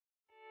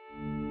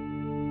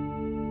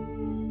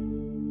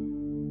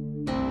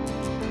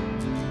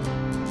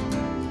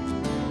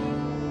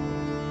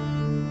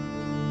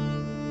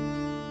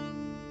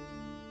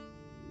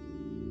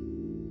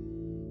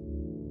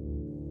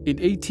In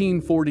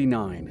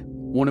 1849,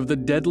 one of the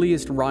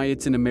deadliest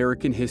riots in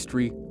American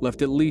history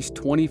left at least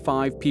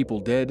 25 people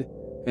dead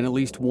and at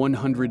least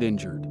 100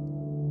 injured.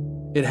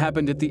 It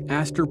happened at the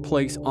Astor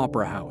Place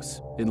Opera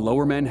House in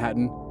Lower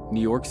Manhattan,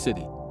 New York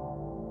City.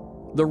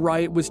 The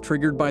riot was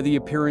triggered by the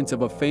appearance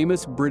of a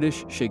famous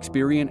British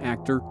Shakespearean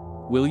actor,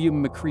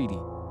 William Macready.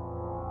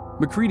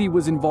 Macready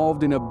was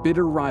involved in a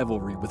bitter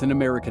rivalry with an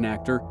American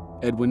actor,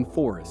 Edwin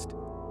Forrest.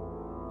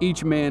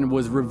 Each man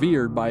was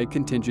revered by a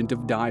contingent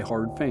of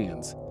die-hard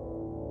fans.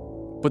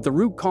 But the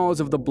root cause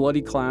of the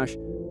bloody clash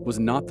was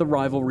not the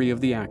rivalry of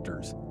the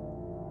actors.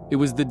 It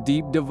was the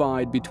deep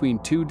divide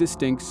between two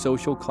distinct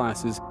social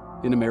classes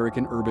in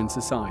American urban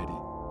society.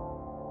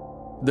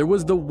 There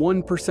was the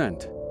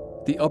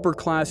 1%, the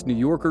upper-class New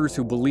Yorkers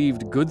who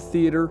believed good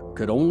theater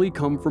could only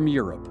come from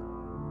Europe.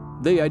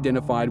 They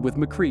identified with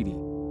Macready.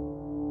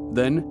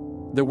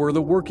 Then there were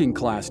the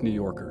working-class New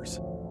Yorkers.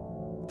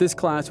 This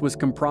class was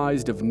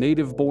comprised of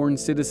native-born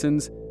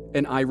citizens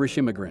and Irish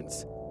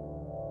immigrants.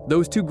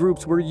 Those two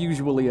groups were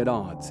usually at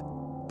odds,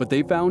 but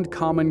they found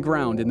common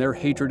ground in their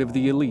hatred of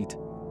the elite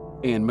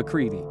and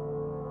Macready.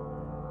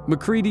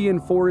 Macready and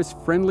Forrest's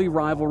friendly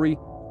rivalry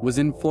was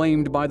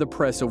inflamed by the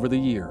press over the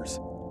years.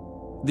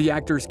 The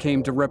actors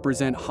came to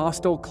represent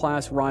hostile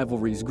class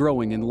rivalries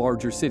growing in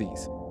larger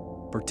cities,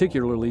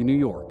 particularly New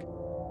York.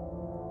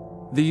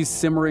 These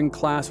simmering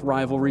class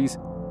rivalries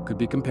could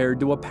be compared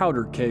to a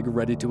powder keg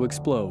ready to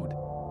explode,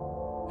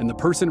 and the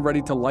person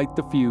ready to light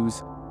the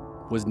fuse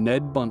was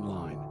Ned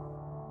Buntline.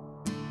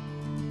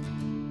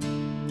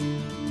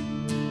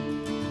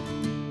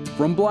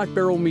 From Black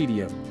Barrel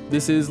Media,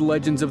 this is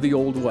Legends of the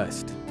Old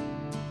West.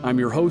 I'm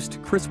your host,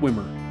 Chris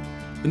Wimmer,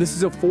 and this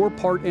is a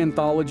 4-part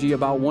anthology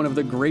about one of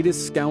the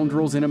greatest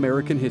scoundrels in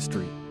American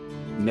history,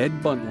 Ned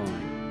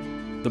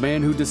Buntline, the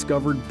man who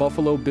discovered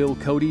Buffalo Bill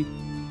Cody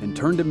and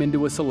turned him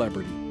into a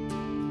celebrity.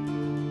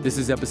 This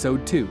is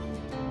Episode 2,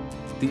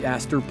 The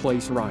Astor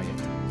Place Riot.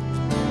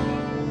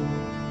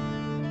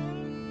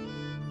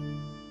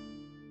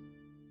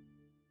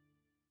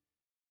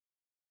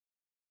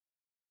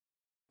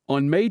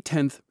 On May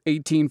 10,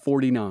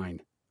 1849,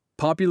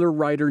 popular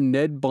writer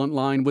Ned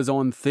Buntline was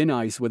on thin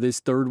ice with his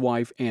third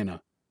wife,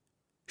 Anna.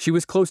 She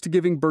was close to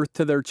giving birth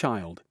to their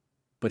child,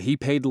 but he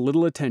paid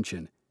little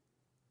attention.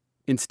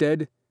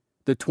 Instead,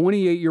 the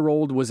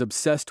 28-year-old was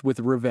obsessed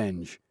with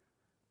revenge.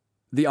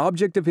 The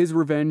object of his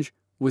revenge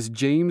was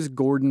James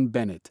Gordon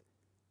Bennett.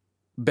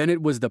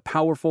 Bennett was the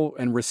powerful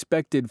and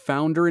respected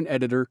founder and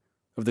editor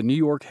of the New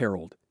York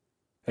Herald,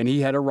 and he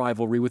had a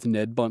rivalry with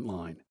Ned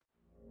Buntline.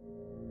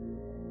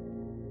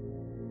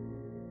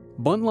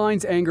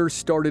 Buntline's anger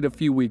started a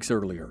few weeks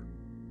earlier.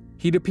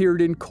 He'd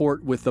appeared in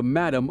court with the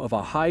madam of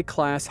a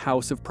high-class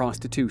house of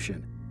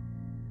prostitution.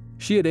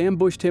 She had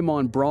ambushed him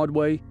on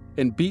Broadway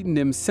and beaten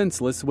him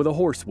senseless with a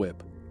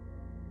horsewhip.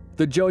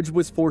 The judge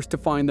was forced to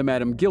find the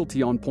madam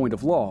guilty on point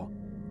of law,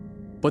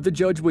 but the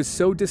judge was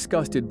so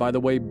disgusted by the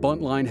way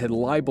Buntline had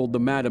libeled the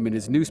madam in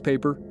his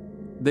newspaper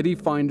that he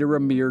fined her a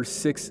mere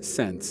 6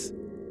 cents.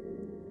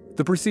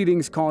 The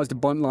proceedings caused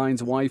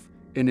Buntline's wife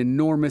an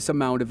enormous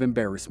amount of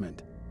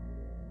embarrassment.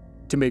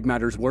 To make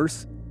matters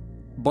worse,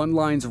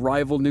 Buntline's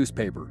rival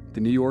newspaper, the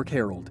New York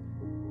Herald,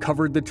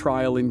 covered the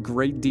trial in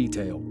great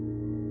detail.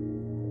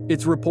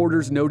 Its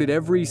reporters noted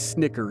every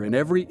snicker and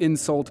every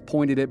insult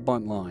pointed at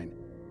Buntline.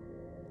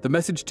 The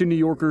message to New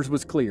Yorkers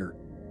was clear.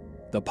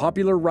 The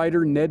popular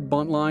writer Ned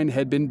Buntline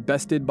had been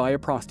bested by a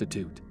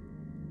prostitute.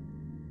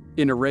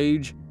 In a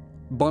rage,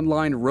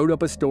 Buntline wrote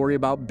up a story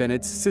about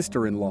Bennett's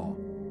sister-in-law.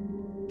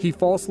 He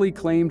falsely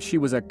claimed she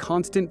was a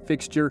constant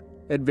fixture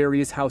at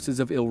various houses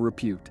of ill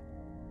repute.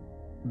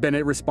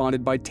 Bennett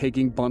responded by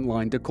taking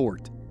Buntline to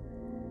court.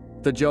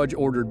 The judge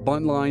ordered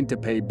Buntline to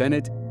pay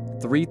Bennett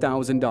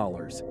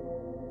 $3,000.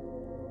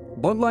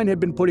 Buntline had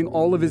been putting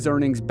all of his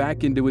earnings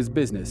back into his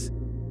business,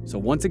 so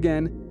once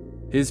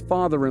again, his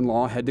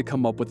father-in-law had to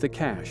come up with the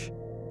cash,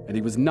 and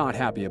he was not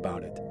happy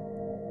about it.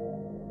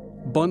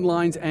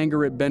 Buntline's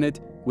anger at Bennett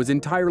was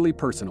entirely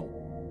personal,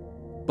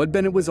 but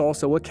Bennett was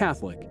also a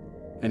Catholic,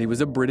 and he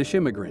was a British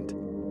immigrant.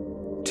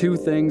 Two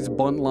things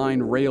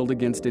Buntline railed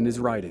against in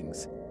his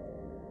writings.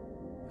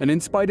 And in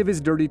spite of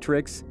his dirty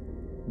tricks,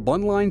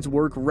 Buntline's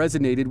work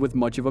resonated with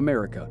much of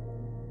America.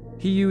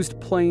 He used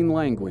plain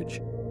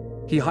language.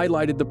 He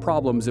highlighted the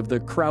problems of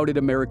the crowded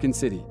American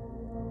city.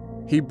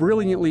 He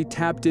brilliantly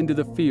tapped into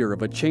the fear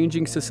of a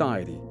changing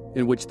society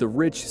in which the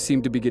rich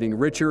seemed to be getting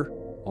richer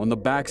on the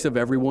backs of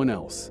everyone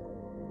else.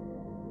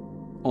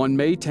 On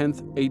May 10,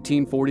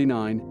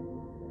 1849,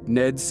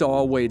 Ned saw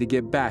a way to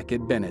get back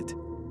at Bennett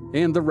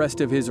and the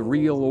rest of his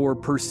real or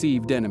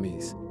perceived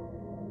enemies.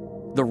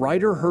 The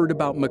writer heard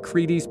about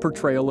Macready's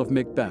portrayal of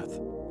Macbeth.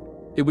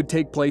 It would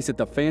take place at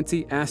the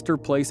fancy Astor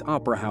Place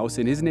Opera House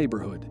in his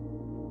neighborhood.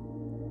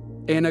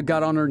 Anna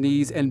got on her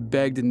knees and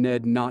begged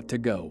Ned not to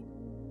go,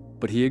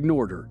 but he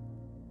ignored her.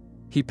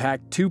 He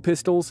packed 2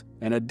 pistols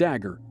and a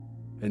dagger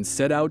and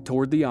set out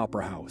toward the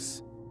opera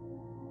house.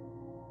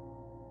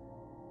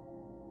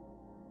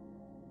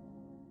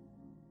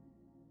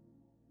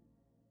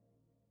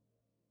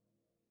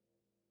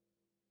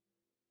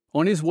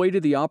 On his way to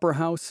the Opera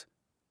House,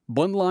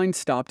 Buntline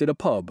stopped at a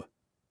pub.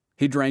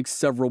 He drank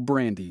several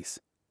brandies.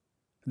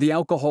 The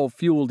alcohol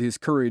fueled his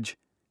courage,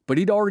 but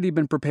he'd already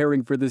been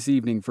preparing for this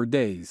evening for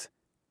days.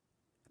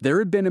 There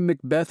had been a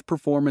Macbeth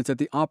performance at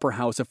the Opera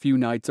House a few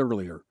nights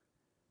earlier.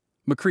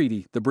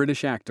 Macready, the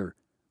British actor,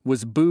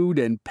 was booed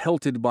and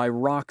pelted by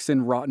rocks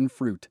and rotten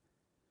fruit.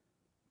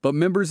 But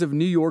members of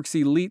New York's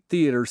elite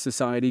theater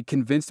society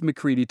convinced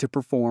Macready to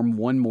perform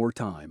one more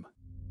time.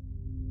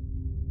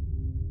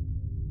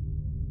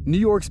 New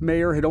York's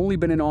mayor had only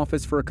been in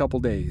office for a couple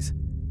days,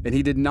 and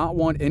he did not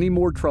want any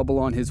more trouble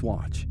on his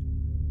watch.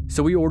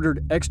 So he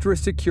ordered extra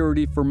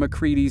security for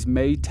Macready's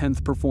May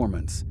 10th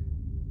performance.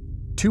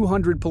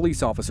 200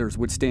 police officers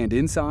would stand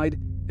inside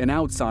and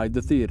outside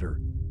the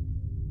theater.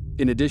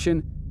 In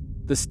addition,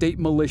 the state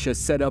militia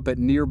set up at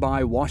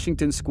nearby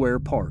Washington Square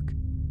Park.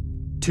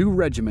 2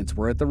 regiments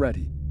were at the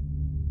ready.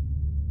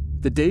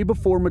 The day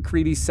before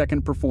Macready's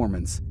second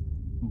performance,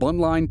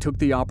 Buntline took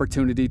the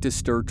opportunity to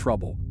stir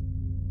trouble.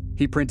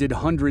 He printed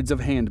hundreds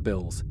of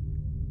handbills.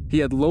 He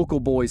had local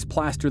boys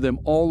plaster them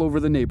all over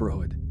the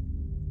neighborhood.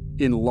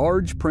 In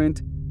large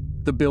print,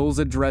 the bills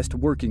addressed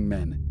working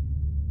men.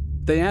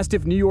 They asked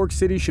if New York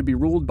City should be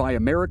ruled by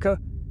America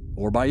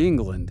or by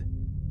England.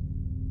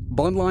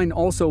 Buntline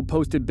also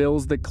posted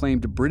bills that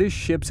claimed British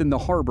ships in the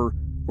harbor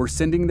were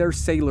sending their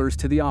sailors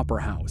to the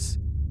Opera House.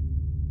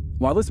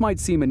 While this might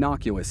seem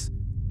innocuous,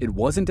 it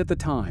wasn't at the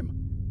time.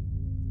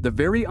 The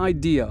very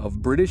idea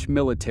of British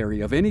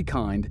military of any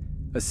kind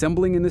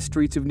assembling in the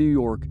streets of New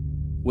York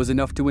was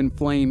enough to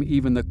inflame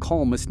even the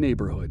calmest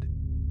neighborhood.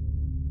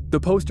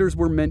 The posters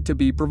were meant to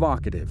be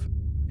provocative,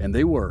 and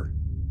they were.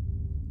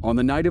 On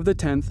the night of the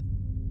 10th,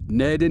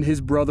 Ned and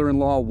his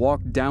brother-in-law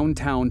walked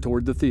downtown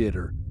toward the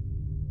theater.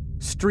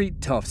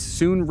 Street toughs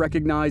soon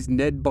recognized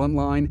Ned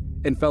Buntline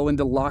and fell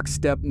into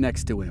lockstep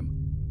next to him.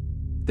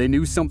 They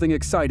knew something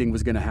exciting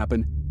was going to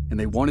happen, and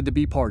they wanted to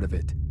be part of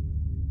it.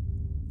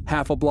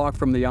 Half a block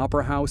from the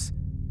Opera House,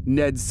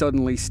 Ned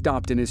suddenly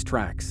stopped in his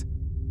tracks.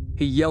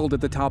 He yelled at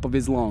the top of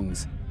his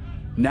lungs.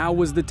 Now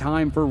was the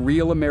time for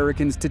real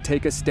Americans to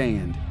take a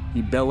stand,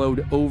 he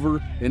bellowed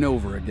over and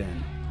over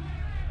again.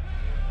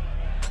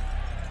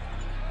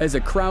 As a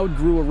crowd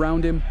grew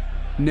around him,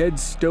 Ned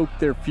stoked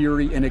their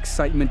fury and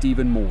excitement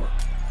even more.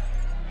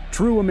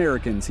 True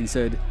Americans, he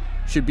said,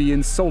 should be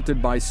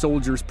insulted by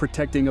soldiers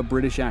protecting a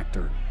British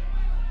actor.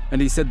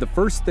 And he said the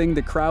first thing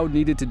the crowd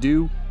needed to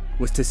do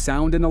was to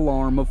sound an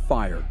alarm of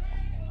fire.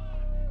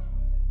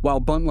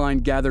 While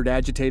Buntline gathered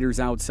agitators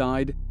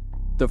outside,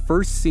 the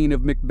first scene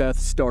of Macbeth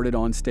started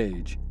on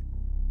stage.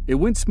 It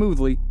went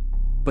smoothly,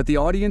 but the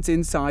audience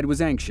inside was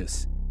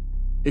anxious.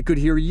 It could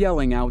hear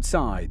yelling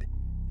outside.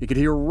 It could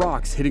hear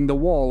rocks hitting the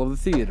wall of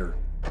the theater.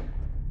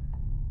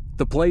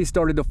 The play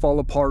started to fall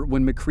apart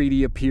when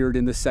Macready appeared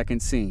in the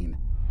second scene.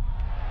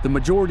 The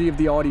majority of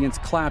the audience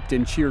clapped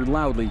and cheered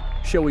loudly,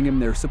 showing him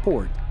their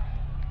support.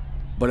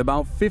 But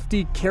about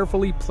 50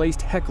 carefully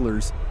placed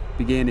hecklers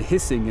began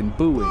hissing and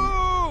booing.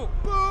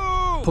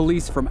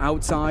 Police from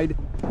outside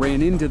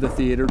ran into the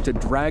theater to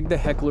drag the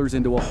hecklers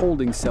into a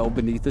holding cell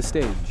beneath the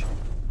stage.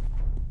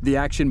 The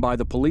action by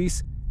the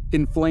police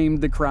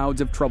inflamed the crowds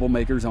of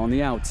troublemakers on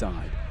the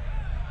outside.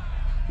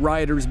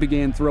 Rioters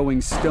began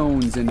throwing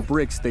stones and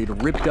bricks they'd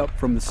ripped up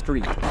from the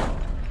street.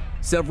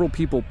 Several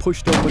people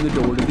pushed open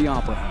the door to the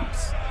Opera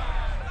House.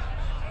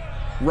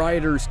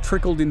 Rioters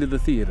trickled into the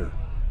theater.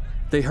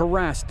 They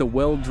harassed the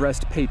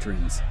well-dressed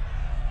patrons.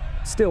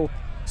 Still,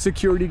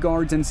 security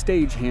guards and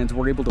stagehands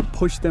were able to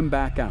push them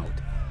back out.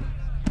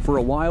 For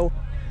a while,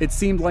 it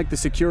seemed like the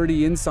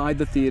security inside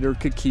the theater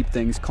could keep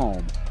things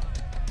calm.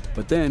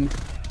 But then,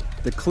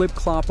 the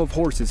clip-clop of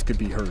horses could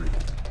be heard.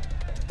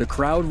 The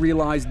crowd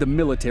realized the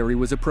military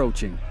was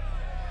approaching.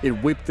 It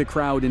whipped the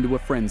crowd into a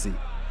frenzy.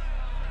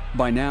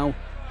 By now,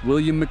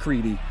 William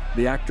Macready,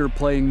 the actor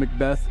playing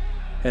Macbeth,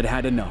 had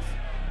had enough.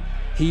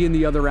 He and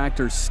the other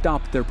actors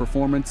stopped their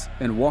performance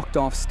and walked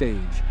off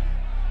stage.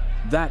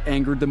 That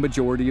angered the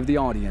majority of the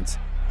audience,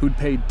 who'd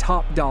paid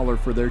top dollar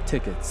for their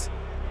tickets.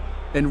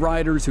 And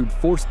rioters who'd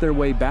forced their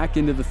way back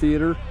into the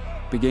theater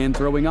began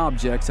throwing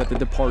objects at the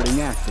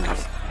departing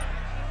actors.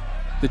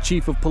 The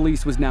chief of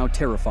police was now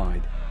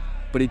terrified,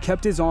 but he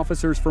kept his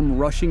officers from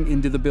rushing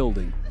into the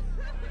building.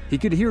 He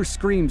could hear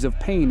screams of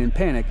pain and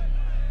panic,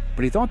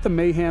 but he thought the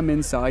mayhem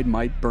inside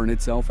might burn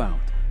itself out.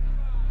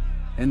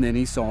 And then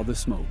he saw the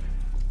smoke.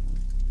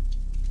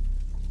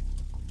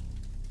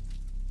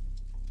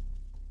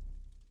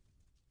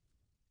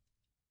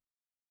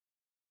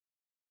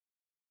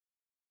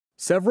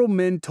 Several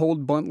men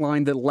told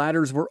Buntline that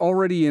ladders were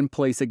already in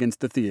place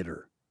against the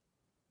theater.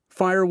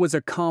 Fire was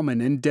a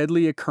common and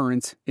deadly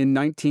occurrence in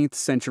 19th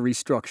century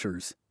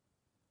structures.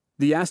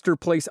 The Astor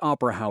Place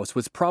Opera House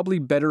was probably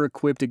better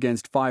equipped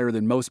against fire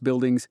than most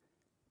buildings,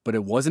 but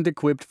it wasn't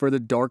equipped for the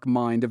dark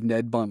mind of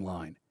Ned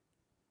Buntline.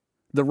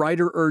 The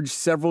writer urged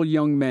several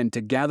young men to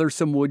gather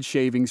some wood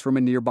shavings from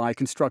a nearby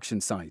construction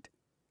site.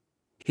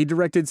 He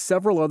directed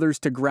several others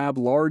to grab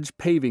large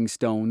paving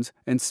stones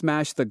and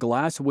smash the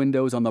glass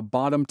windows on the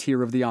bottom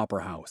tier of the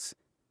opera house.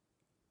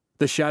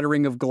 The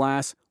shattering of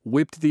glass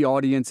whipped the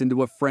audience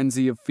into a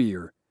frenzy of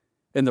fear,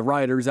 and the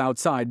rioters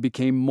outside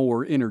became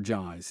more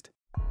energized.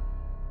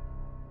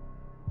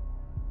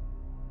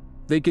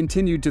 They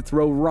continued to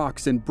throw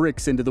rocks and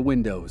bricks into the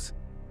windows.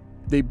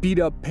 They beat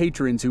up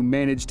patrons who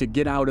managed to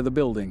get out of the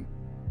building,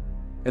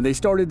 and they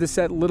started to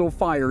set little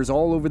fires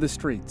all over the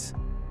streets.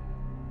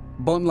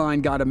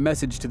 Buntline got a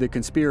message to the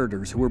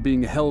conspirators who were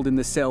being held in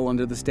the cell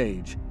under the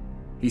stage.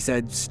 He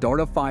said, "Start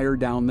a fire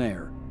down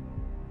there."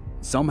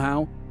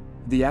 Somehow,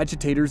 the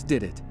agitators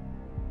did it,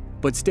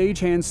 but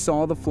stagehands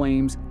saw the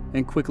flames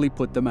and quickly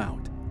put them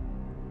out.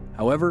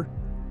 However,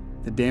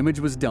 the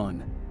damage was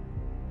done.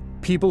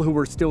 People who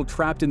were still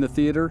trapped in the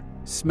theater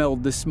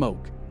smelled the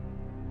smoke.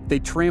 They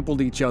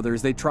trampled each other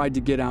as they tried to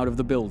get out of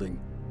the building.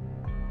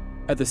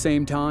 At the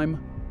same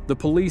time, the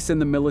police and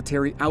the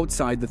military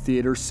outside the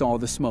theater saw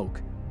the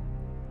smoke.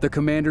 The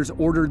commanders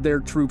ordered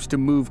their troops to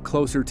move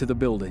closer to the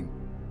building,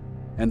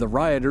 and the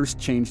rioters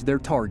changed their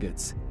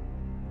targets.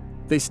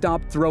 They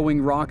stopped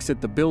throwing rocks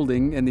at the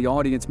building and the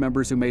audience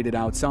members who made it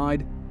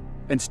outside,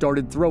 and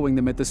started throwing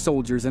them at the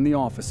soldiers and the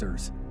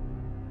officers.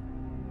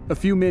 A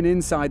few men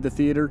inside the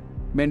theater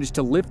managed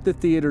to lift the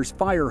theater's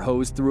fire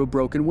hose through a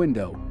broken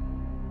window.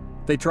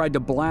 They tried to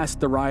blast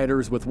the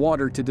rioters with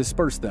water to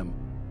disperse them.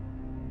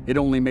 It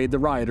only made the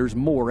rioters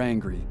more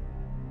angry.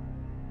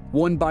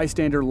 One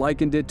bystander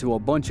likened it to a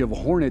bunch of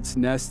hornets'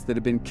 nests that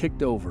had been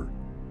kicked over.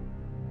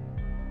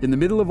 In the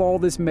middle of all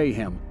this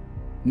mayhem,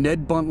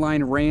 Ned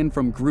Buntline ran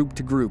from group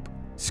to group,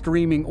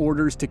 screaming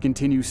orders to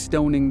continue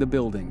stoning the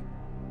building.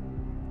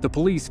 The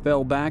police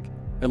fell back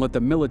and let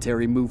the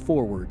military move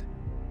forward.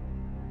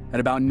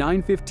 At about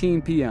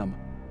 9:15 p.m.,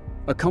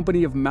 a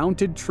company of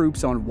mounted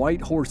troops on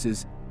white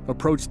horses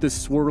approached the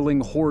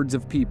swirling hordes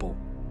of people.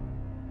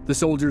 The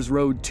soldiers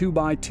rode 2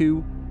 by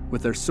 2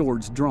 with their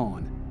swords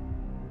drawn.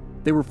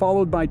 They were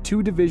followed by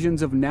 2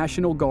 divisions of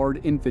National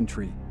Guard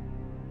infantry.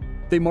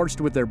 They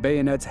marched with their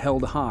bayonets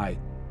held high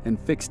and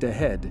fixed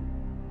ahead.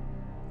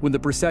 When the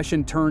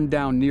procession turned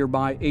down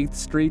nearby 8th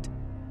Street,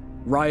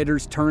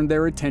 rioters turned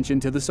their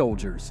attention to the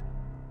soldiers.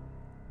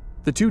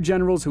 The 2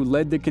 generals who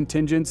led the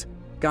contingents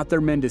got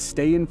their men to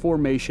stay in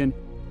formation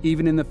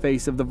even in the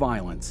face of the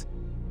violence.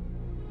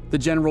 The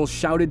generals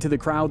shouted to the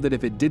crowd that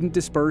if it didn't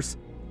disperse,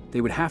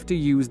 they would have to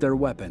use their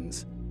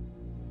weapons.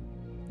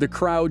 The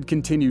crowd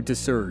continued to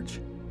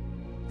surge.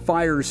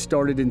 Fires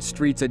started in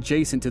streets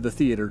adjacent to the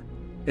theater,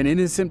 and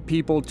innocent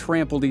people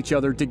trampled each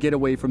other to get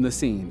away from the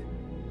scene.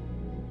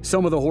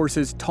 Some of the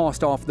horses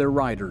tossed off their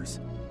riders.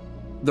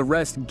 The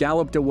rest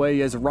galloped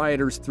away as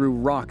rioters threw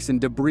rocks and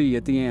debris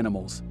at the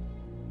animals.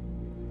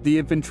 The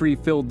infantry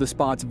filled the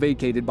spots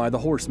vacated by the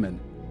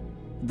horsemen.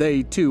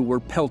 They, too, were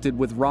pelted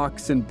with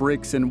rocks and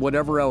bricks and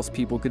whatever else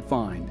people could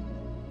find.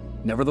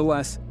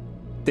 Nevertheless,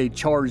 they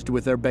charged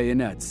with their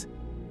bayonets.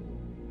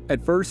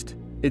 At first,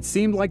 it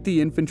seemed like the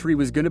infantry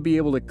was going to be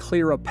able to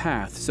clear a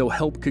path so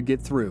help could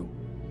get through.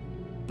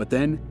 But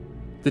then,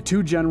 the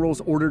 2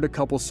 generals ordered a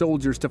couple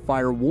soldiers to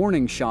fire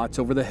warning shots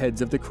over the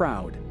heads of the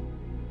crowd.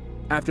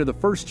 After the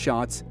first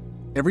shots,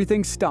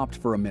 everything stopped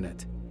for a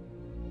minute.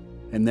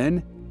 And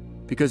then,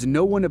 because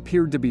no one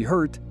appeared to be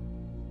hurt,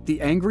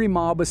 the angry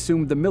mob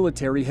assumed the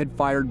military had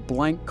fired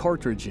blank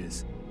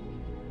cartridges.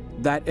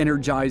 That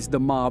energized the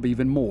mob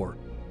even more.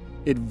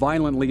 It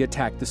violently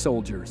attacked the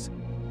soldiers.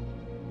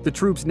 The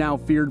troops now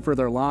feared for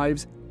their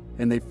lives,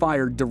 and they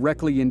fired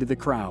directly into the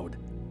crowd.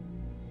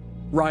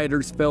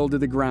 Rioters fell to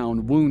the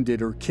ground,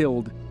 wounded or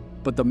killed,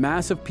 but the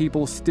mass of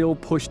people still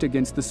pushed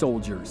against the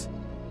soldiers.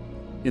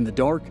 In the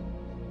dark,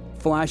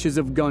 flashes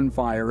of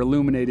gunfire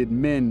illuminated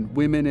men,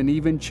 women, and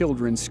even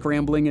children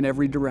scrambling in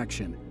every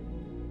direction.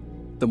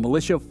 The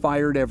militia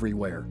fired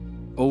everywhere,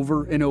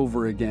 over and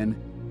over again,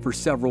 for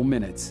several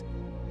minutes.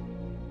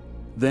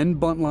 Then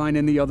Buntline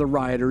and the other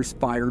rioters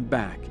fired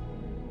back.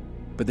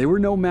 But they were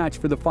no match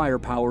for the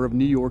firepower of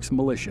New York's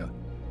militia.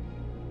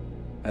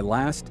 At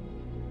last,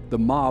 the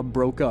mob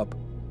broke up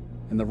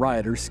and the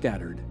rioters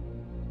scattered.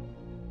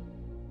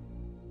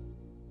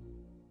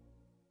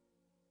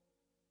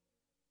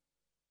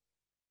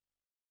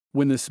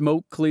 When the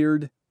smoke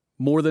cleared,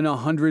 more than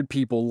 100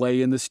 people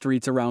lay in the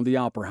streets around the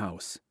Opera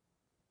House.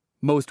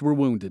 Most were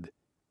wounded.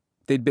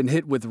 They'd been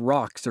hit with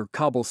rocks or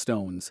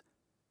cobblestones.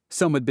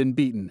 Some had been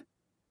beaten.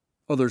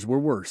 Others were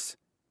worse.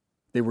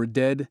 They were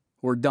dead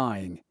or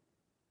dying.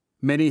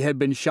 Many had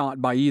been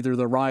shot by either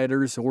the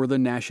rioters or the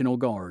National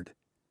Guard.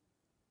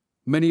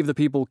 Many of the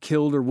people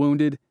killed or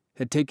wounded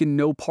had taken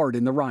no part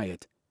in the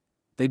riot.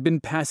 They'd been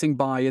passing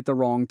by at the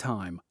wrong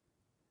time.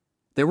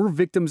 There were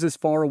victims as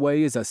far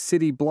away as a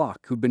city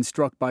block who'd been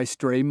struck by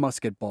stray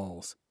musket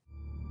balls.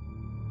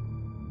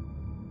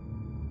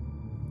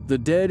 The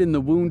dead and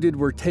the wounded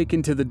were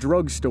taken to the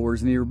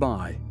drugstores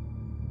nearby.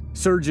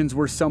 Surgeons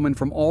were summoned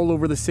from all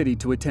over the city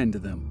to attend to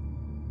them.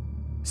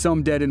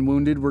 Some dead and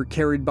wounded were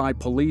carried by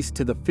police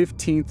to the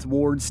 15th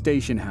Ward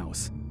Station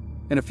House,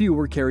 and a few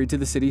were carried to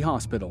the city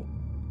hospital.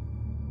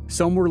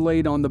 Some were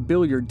laid on the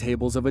billiard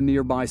tables of a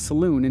nearby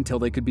saloon until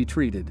they could be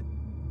treated.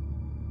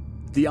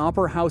 The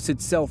Opera House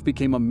itself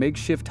became a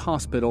makeshift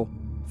hospital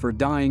for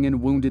dying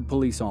and wounded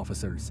police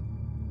officers.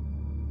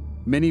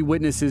 Many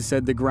witnesses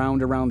said the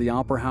ground around the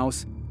Opera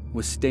House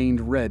was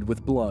stained red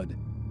with blood.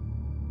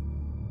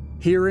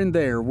 Here and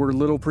there were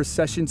little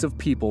processions of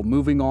people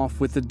moving off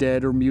with the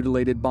dead or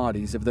mutilated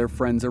bodies of their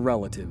friends or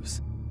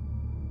relatives.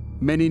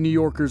 Many New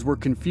Yorkers were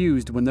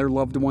confused when their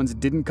loved ones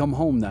didn't come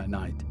home that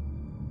night.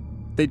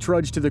 They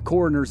trudged to the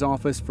coroner's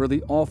office for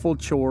the awful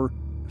chore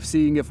of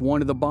seeing if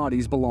one of the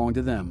bodies belonged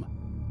to them.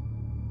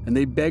 And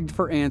they begged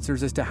for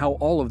answers as to how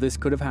all of this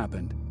could have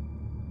happened.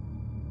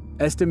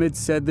 Estimates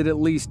said that at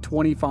least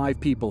 25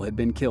 people had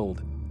been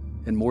killed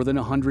and more than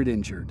 100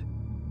 injured.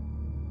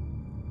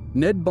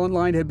 Ned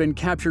Buntline had been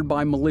captured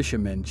by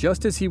militiamen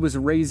just as he was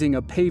raising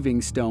a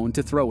paving stone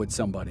to throw at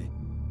somebody.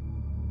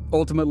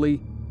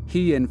 Ultimately,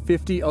 he and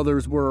 50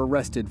 others were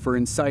arrested for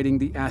inciting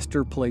the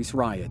Astor Place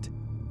riot.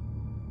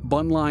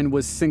 Buntline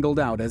was singled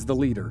out as the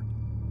leader.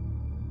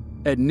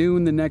 At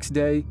noon the next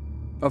day,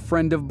 a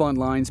friend of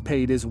Buntline's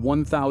paid his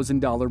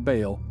 $1,000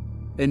 bail,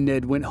 and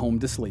Ned went home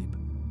to sleep.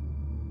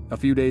 A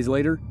few days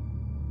later,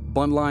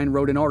 Buntline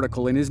wrote an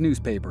article in his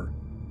newspaper.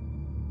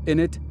 In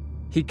it,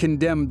 he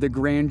condemned the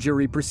grand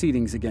jury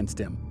proceedings against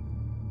him.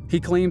 He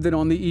claimed that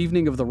on the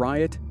evening of the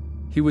riot,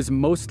 he was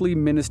mostly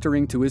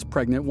ministering to his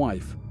pregnant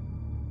wife.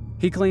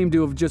 He claimed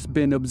to have just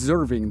been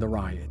observing the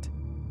riot.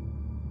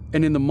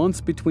 And in the months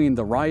between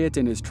the riot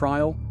and his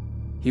trial,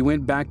 he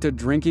went back to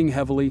drinking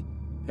heavily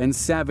and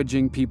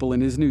savaging people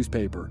in his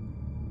newspaper.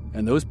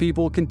 And those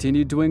people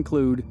continued to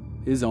include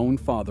his own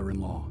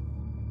father-in-law.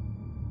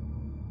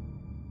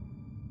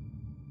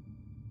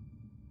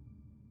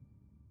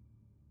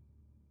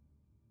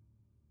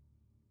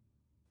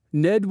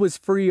 Ned was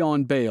free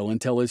on bail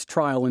until his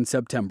trial in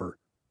September,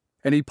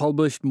 and he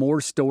published more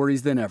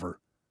stories than ever.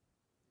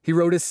 He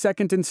wrote a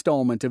second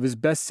installment of his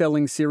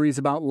best-selling series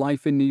about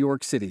life in New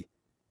York City.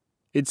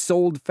 It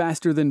sold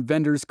faster than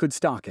vendors could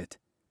stock it.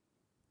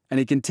 And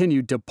he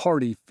continued to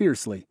party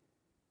fiercely.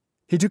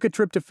 He took a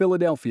trip to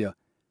Philadelphia,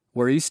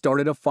 where he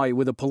started a fight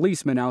with a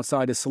policeman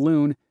outside a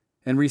saloon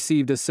and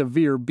received a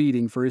severe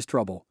beating for his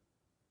trouble.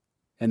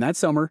 And that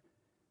summer,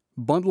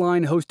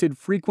 Buntline hosted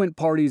frequent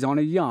parties on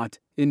a yacht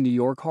in New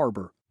York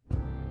Harbor.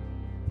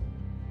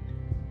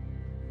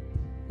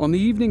 On the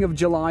evening of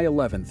July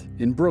 11th,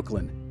 in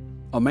Brooklyn,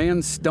 a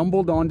man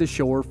stumbled onto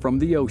shore from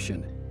the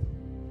ocean.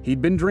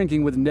 He'd been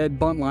drinking with Ned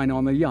Buntline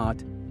on the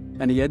yacht,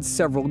 and he had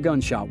several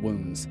gunshot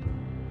wounds.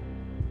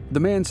 The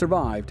man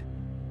survived,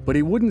 but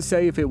he wouldn't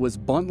say if it was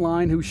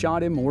Buntline who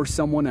shot him or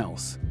someone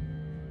else.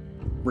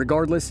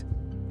 Regardless,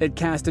 it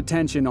cast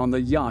attention on the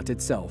yacht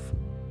itself.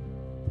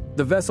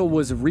 The vessel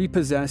was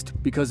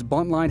repossessed because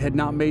Buntline had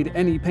not made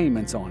any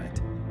payments on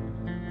it.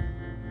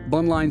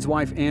 Buntline's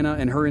wife Anna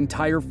and her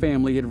entire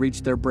family had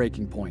reached their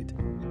breaking point.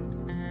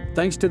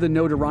 Thanks to the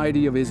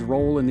notoriety of his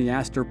role in the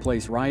Astor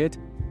Place riot,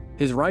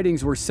 his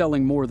writings were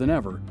selling more than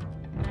ever.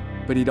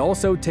 But he'd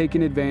also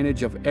taken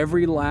advantage of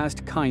every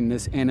last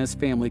kindness Anna's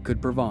family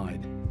could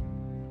provide.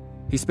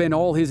 He spent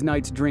all his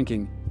nights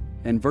drinking,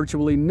 and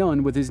virtually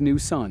none with his new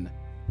son.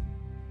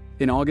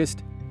 In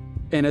August,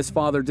 Anna's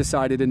father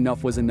decided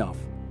enough was enough.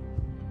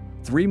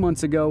 3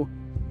 months ago,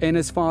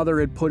 Anna's father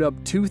had put up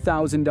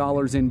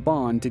 $2,000 in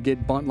bond to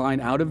get Buntline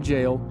out of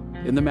jail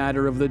in the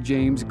matter of the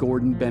James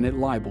Gordon Bennett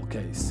libel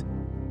case.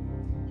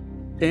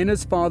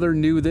 Anna's father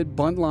knew that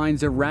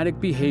Buntline's erratic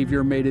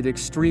behavior made it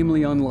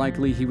extremely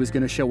unlikely he was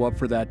going to show up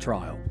for that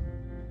trial.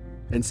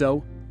 And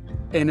so,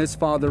 Anna's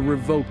father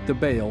revoked the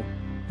bail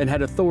and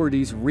had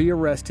authorities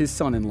rearrest his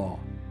son-in-law.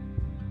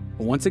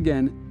 Once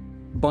again,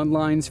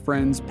 Buntline's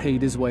friends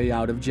paid his way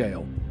out of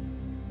jail.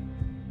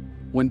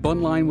 When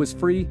Buntline was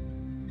free,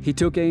 he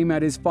took aim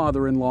at his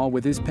father-in-law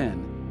with his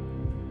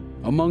pen.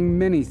 Among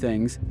many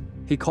things,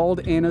 he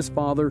called Anna's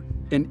father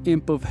an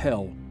imp of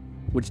hell,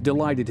 which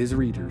delighted his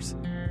readers.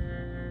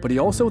 But he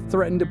also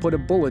threatened to put a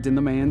bullet in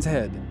the man's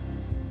head,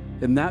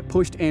 and that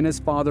pushed Anna's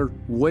father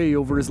way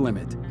over his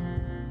limit.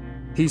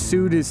 He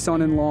sued his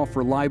son-in-law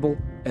for libel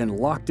and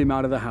locked him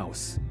out of the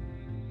house.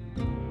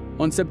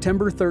 On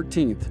September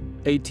 13th,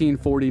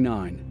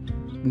 1849,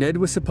 Ned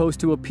was supposed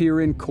to appear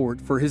in court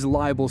for his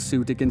libel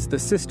suit against the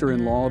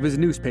sister-in-law of his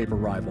newspaper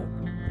rival,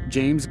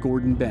 James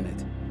Gordon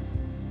Bennett.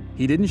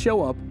 He didn't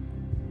show up,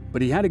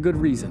 but he had a good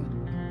reason.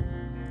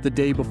 The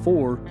day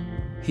before,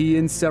 he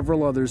and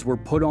several others were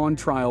put on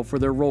trial for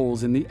their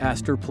roles in the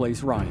Astor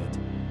Place riot.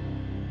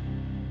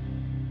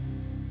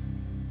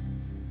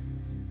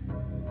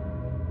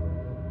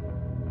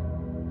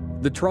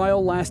 The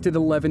trial lasted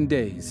 11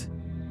 days.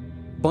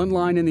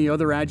 Buntline and the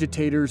other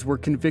agitators were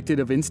convicted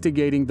of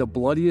instigating the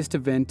bloodiest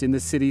event in the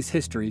city's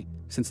history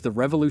since the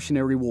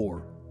Revolutionary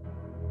War.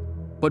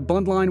 But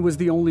Buntline was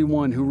the only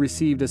one who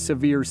received a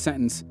severe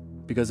sentence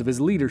because of his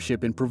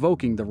leadership in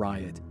provoking the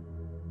riot.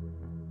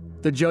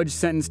 The judge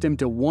sentenced him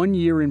to 1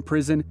 year in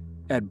prison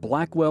at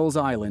Blackwell's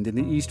Island in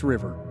the East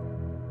River.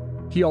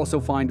 He also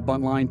fined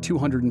Buntline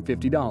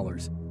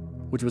 $250,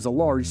 which was a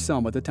large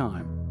sum at the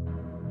time.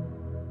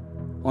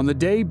 On the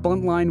day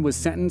Buntline was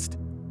sentenced,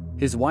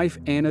 his wife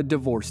Anna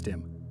divorced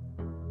him.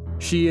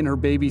 She and her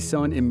baby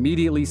son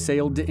immediately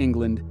sailed to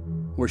England,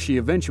 where she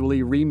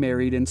eventually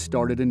remarried and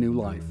started a new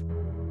life.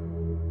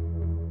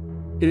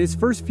 In his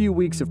first few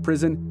weeks of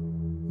prison,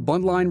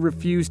 Buntline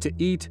refused to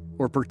eat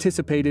or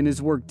participate in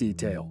his work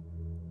detail.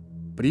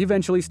 But he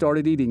eventually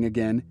started eating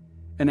again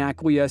and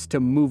acquiesced to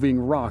moving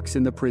rocks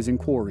in the prison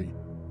quarry.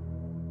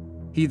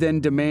 He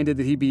then demanded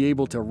that he be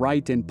able to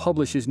write and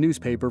publish his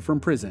newspaper from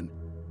prison,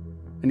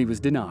 and he was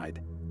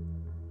denied.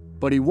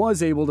 But he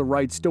was able to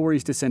write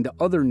stories to send to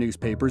other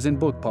newspapers and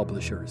book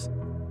publishers.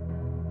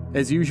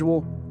 As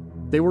usual,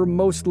 they were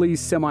mostly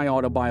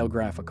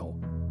semi-autobiographical.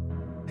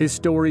 His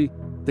story,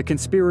 The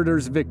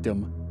Conspirator's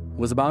Victim,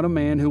 was about a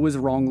man who was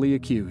wrongly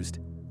accused,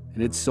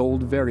 and it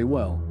sold very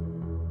well.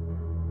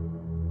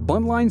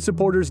 Buntline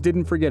supporters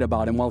didn't forget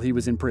about him while he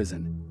was in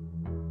prison.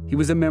 He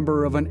was a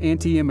member of an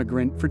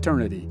anti-immigrant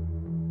fraternity,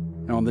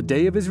 and on the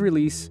day of his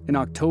release in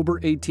October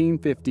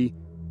 1850,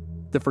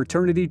 the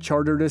fraternity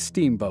chartered a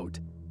steamboat.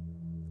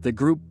 The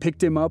group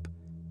picked him up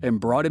and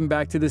brought him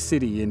back to the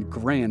city in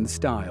grand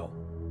style.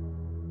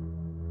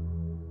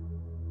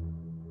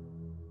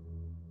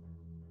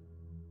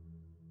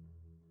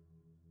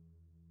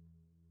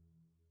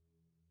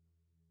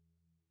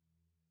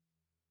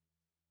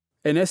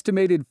 An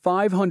estimated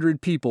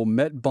 500 people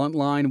met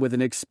Buntline with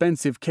an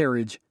expensive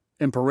carriage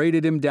and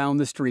paraded him down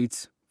the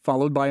streets,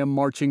 followed by a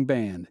marching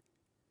band.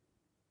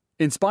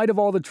 In spite of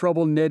all the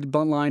trouble Ned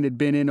Buntline had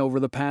been in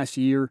over the past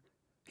year,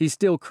 he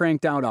still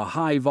cranked out a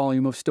high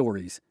volume of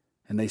stories,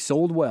 and they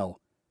sold well.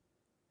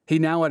 He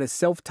now had a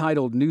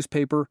self-titled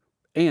newspaper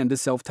and a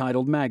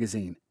self-titled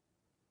magazine.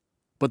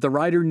 But the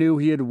writer knew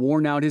he had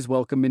worn out his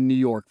welcome in New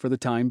York for the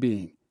time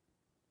being.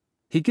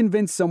 He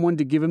convinced someone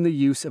to give him the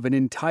use of an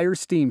entire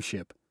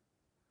steamship.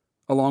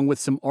 Along with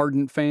some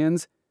ardent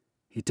fans,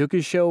 he took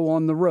his show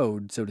on the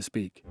road, so to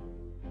speak.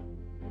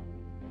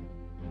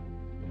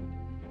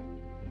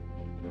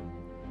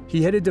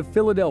 He headed to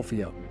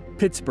Philadelphia,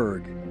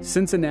 Pittsburgh,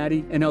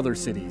 Cincinnati, and other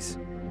cities.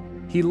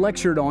 He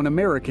lectured on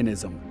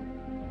Americanism.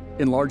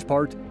 In large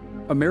part,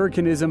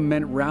 Americanism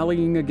meant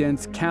rallying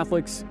against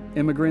Catholics,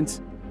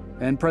 immigrants,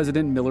 and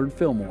President Millard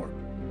Fillmore.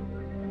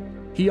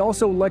 He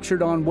also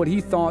lectured on what he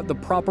thought the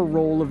proper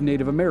role of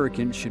Native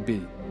Americans should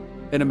be,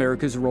 and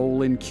America's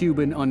role in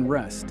Cuban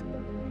unrest.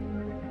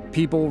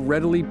 People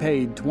readily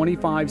paid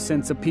 25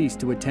 cents apiece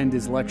to attend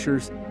his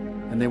lectures,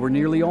 and they were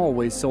nearly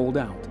always sold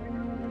out.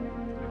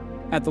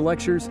 At the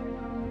lectures,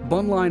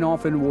 Buntline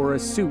often wore a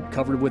suit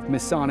covered with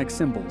Masonic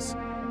symbols.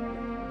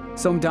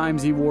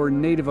 Sometimes he wore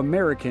Native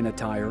American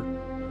attire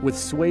with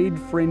suede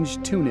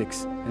fringed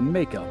tunics and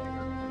makeup.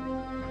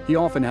 He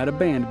often had a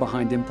band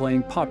behind him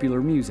playing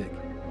popular music.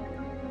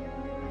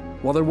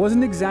 While there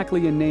wasn't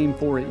exactly a name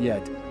for it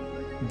yet,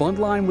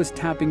 Buntline was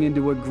tapping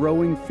into a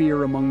growing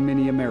fear among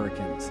many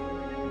Americans.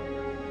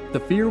 The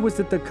fear was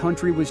that the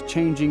country was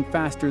changing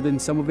faster than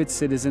some of its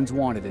citizens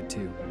wanted it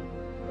to.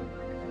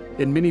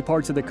 In many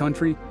parts of the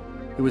country,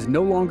 it was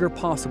no longer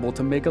possible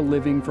to make a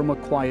living from a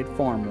quiet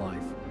farm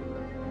life.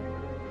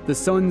 The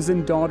sons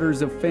and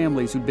daughters of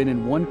families who'd been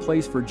in one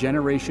place for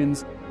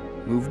generations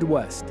moved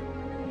west.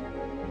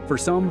 For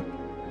some,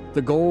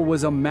 the goal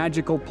was a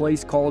magical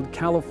place called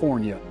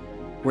California,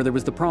 where there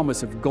was the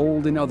promise of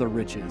gold and other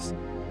riches.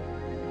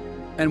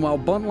 And while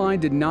Buntline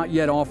did not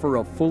yet offer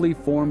a fully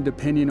formed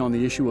opinion on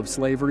the issue of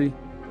slavery,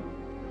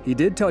 he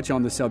did touch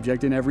on the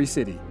subject in every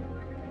city.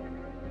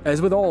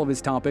 As with all of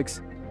his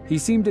topics, he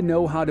seemed to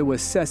know how to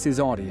assess his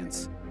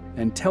audience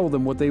and tell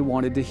them what they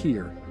wanted to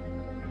hear.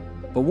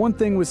 But one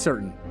thing was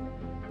certain: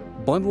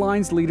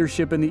 Buntline's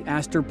leadership in the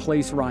Astor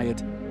Place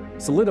riot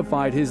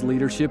solidified his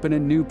leadership in a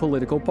new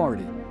political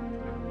party.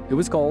 It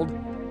was called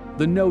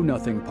the Know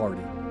Nothing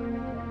Party.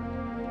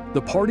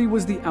 The party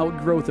was the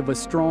outgrowth of a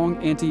strong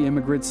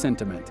anti-immigrant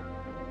sentiment.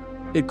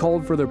 It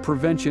called for the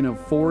prevention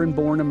of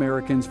foreign-born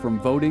Americans from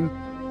voting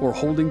or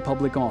holding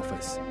public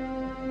office.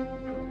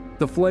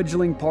 The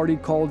fledgling party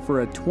called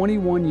for a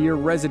 21-year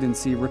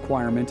residency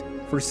requirement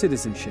for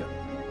citizenship.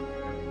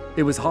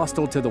 It was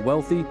hostile to the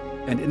wealthy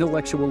and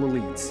intellectual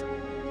elites.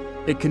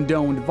 It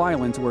condoned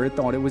violence where it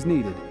thought it was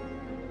needed.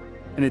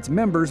 And its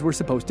members were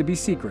supposed to be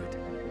secret.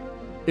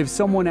 If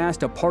someone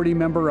asked a party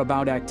member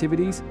about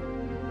activities,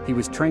 he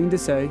was trained to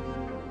say,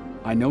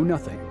 "I know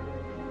nothing."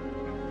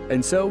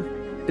 And so,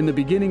 in the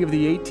beginning of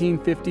the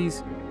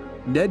 1850s,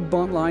 Ned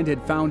Buntline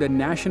had found a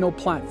national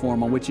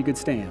platform on which he could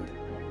stand.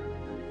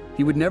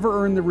 He would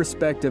never earn the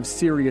respect of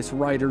serious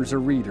writers or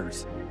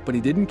readers, but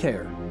he didn't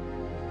care.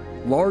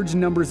 Large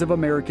numbers of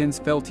Americans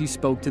felt he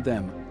spoke to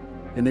them,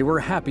 and they were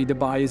happy to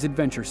buy his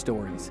adventure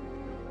stories.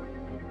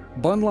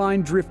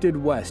 Buntline drifted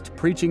west,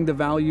 preaching the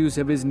values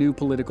of his new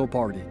political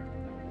party.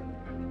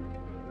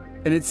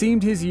 And it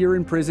seemed his year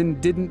in prison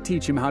didn't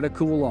teach him how to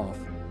cool off,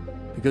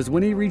 because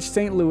when he reached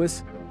St.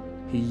 Louis,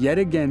 he yet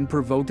again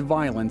provoked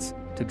violence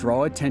to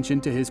draw attention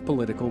to his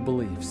political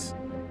beliefs.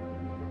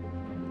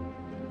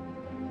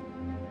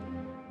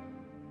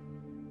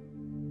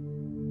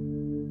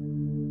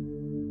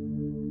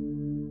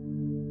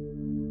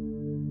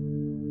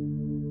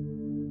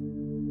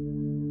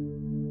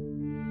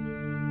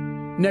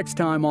 Next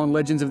time on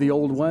Legends of the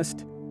Old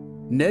West,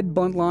 Ned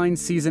Buntline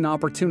sees an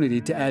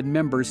opportunity to add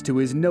members to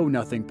his Know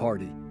Nothing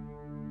Party.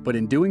 But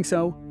in doing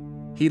so,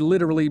 he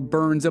literally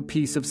burns a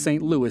piece of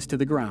St. Louis to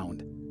the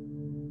ground.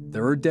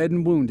 There are dead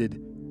and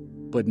wounded,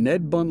 but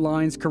Ned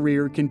Buntline's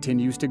career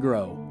continues to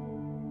grow.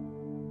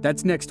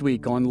 That's next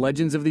week on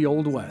Legends of the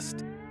Old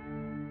West.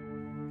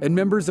 And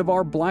members of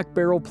our Black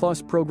Barrel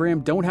Plus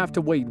program don't have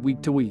to wait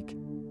week to week.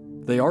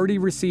 They already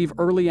receive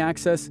early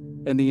access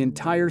and the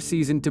entire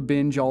season to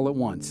binge all at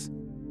once.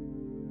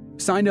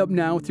 Sign up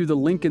now through the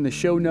link in the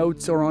show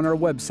notes or on our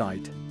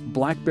website,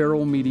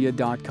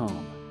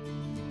 blackbarrelmedia.com.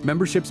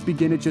 Memberships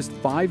begin at just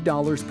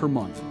 $5 per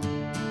month.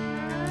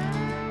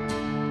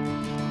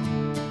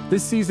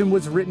 This season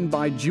was written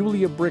by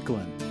Julia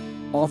Bricklin,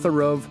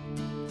 author of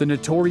The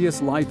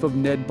Notorious Life of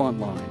Ned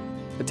Buntline,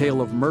 a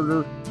tale of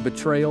murder,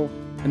 betrayal,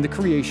 and the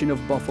creation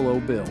of Buffalo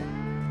Bill.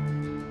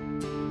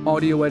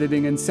 Audio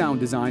editing and sound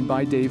design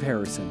by Dave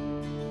Harrison.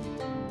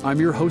 I'm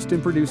your host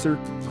and producer,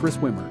 Chris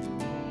Wimmer.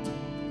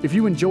 If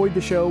you enjoyed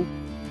the show,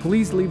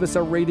 please leave us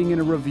a rating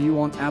and a review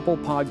on Apple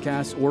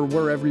Podcasts or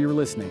wherever you're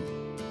listening.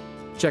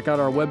 Check out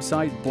our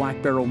website,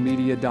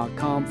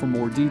 blackbarrelmedia.com, for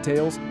more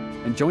details,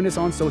 and join us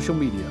on social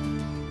media.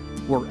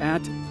 We're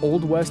at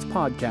Old West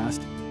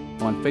Podcast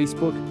on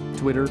Facebook,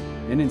 Twitter,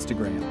 and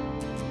Instagram.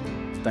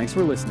 Thanks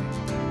for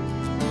listening.